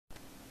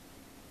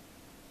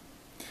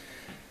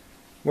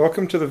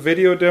Welcome to the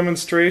video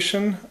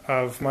demonstration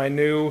of my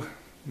new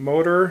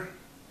motor,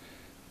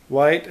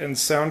 light, and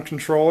sound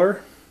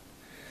controller.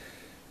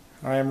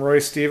 I am Roy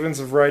Stevens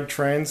of Ride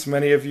Trains.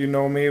 Many of you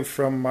know me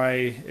from my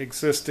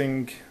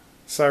existing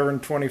Siren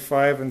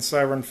 25 and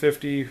Siren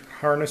 50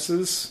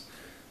 harnesses.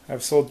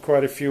 I've sold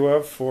quite a few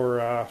of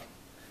for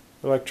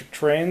electric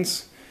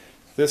trains.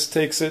 This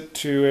takes it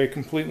to a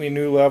completely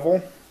new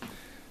level.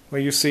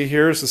 What you see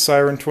here is the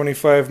Siren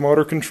 25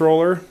 motor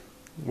controller.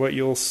 What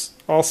you'll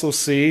also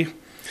see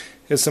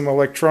is some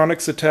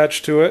electronics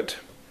attached to it.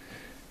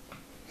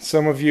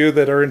 Some of you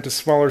that are into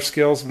smaller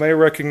scales may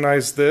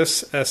recognize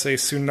this as a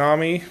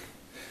Tsunami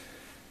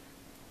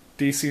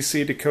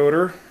DCC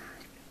decoder.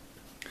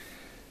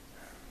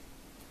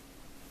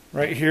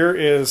 Right here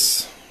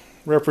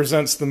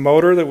represents the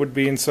motor that would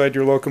be inside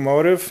your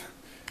locomotive.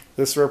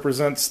 This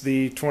represents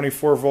the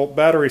 24-volt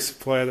battery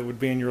supply that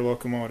would be in your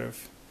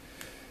locomotive.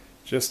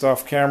 Just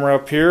off camera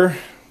up here,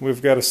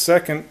 we've got a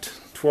second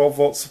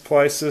 12-volt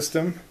supply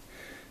system.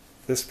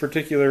 This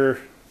particular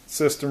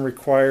system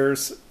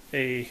requires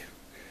a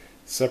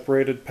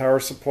separated power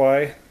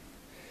supply.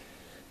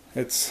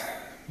 It's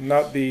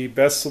not the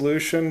best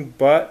solution,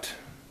 but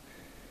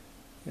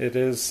it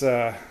is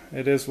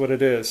what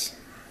it is.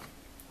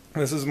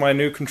 This is my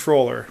new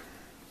controller.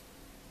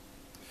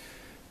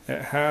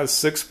 It has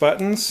 6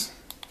 buttons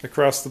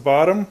across the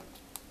bottom,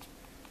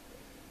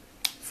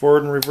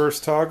 forward and reverse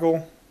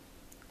toggle,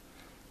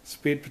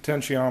 speed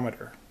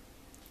potentiometer.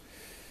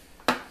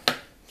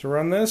 To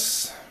run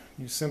this,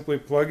 you simply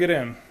plug it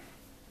in.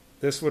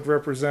 This would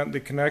represent the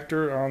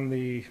connector on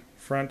the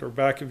front or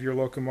back of your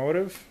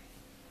locomotive.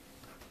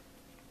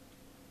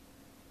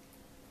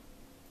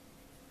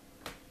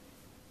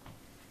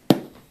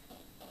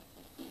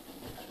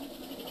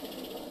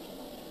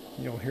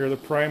 You'll hear the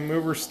prime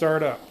mover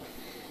start up.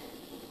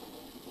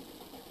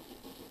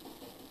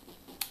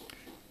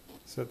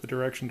 Set the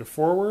direction to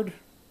forward.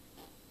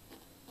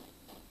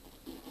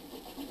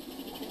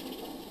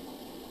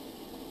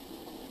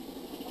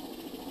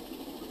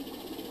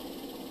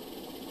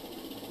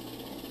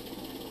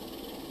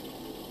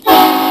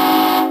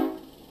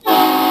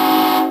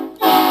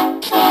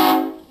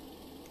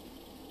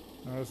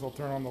 Notice I'll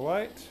turn on the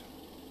light.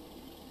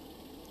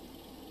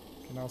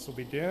 Can also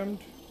be dimmed.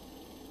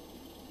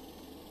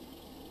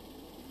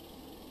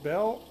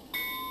 Bell.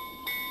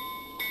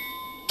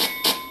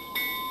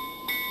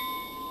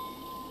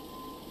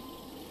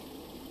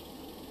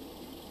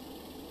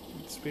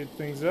 Let's speed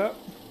things up.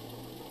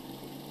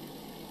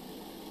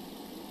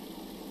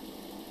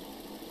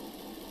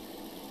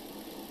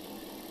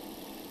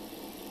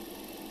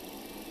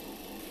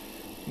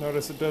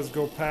 Notice it does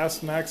go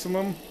past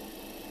maximum.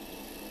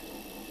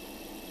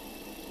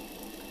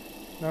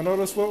 Now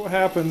notice what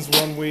happens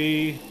when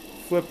we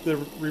flip the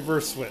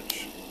reverse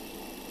switch.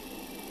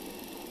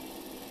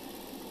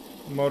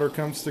 The motor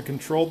comes to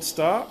controlled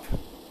stop,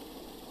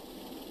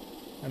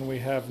 and we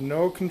have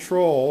no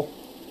control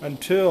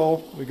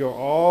until we go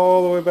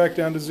all the way back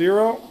down to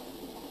 0.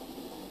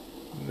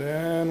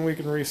 Then we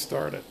can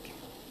restart it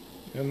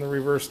in the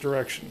reverse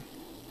direction.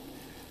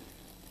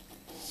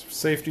 It's a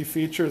safety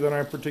feature that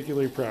I'm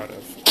particularly proud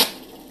of.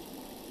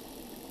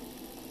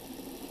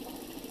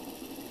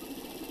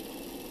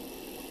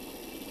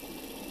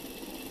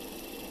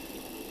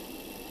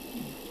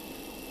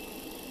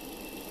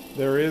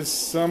 There is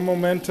some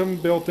momentum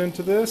built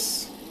into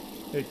this.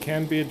 It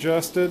can be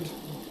adjusted.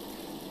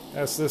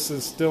 As this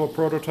is still a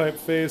prototype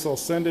phase, I'll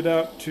send it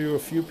out to a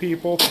few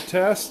people to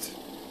test,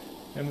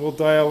 and we'll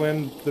dial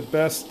in the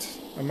best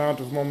amount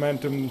of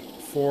momentum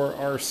for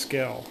our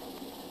scale.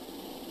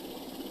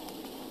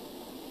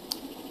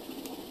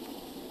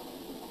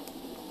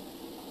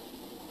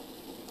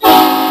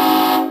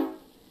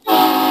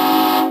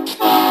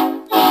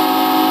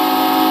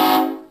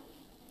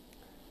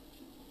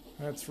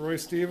 That's Roy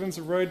Stevens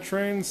of Ride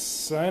Trains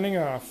signing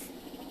off.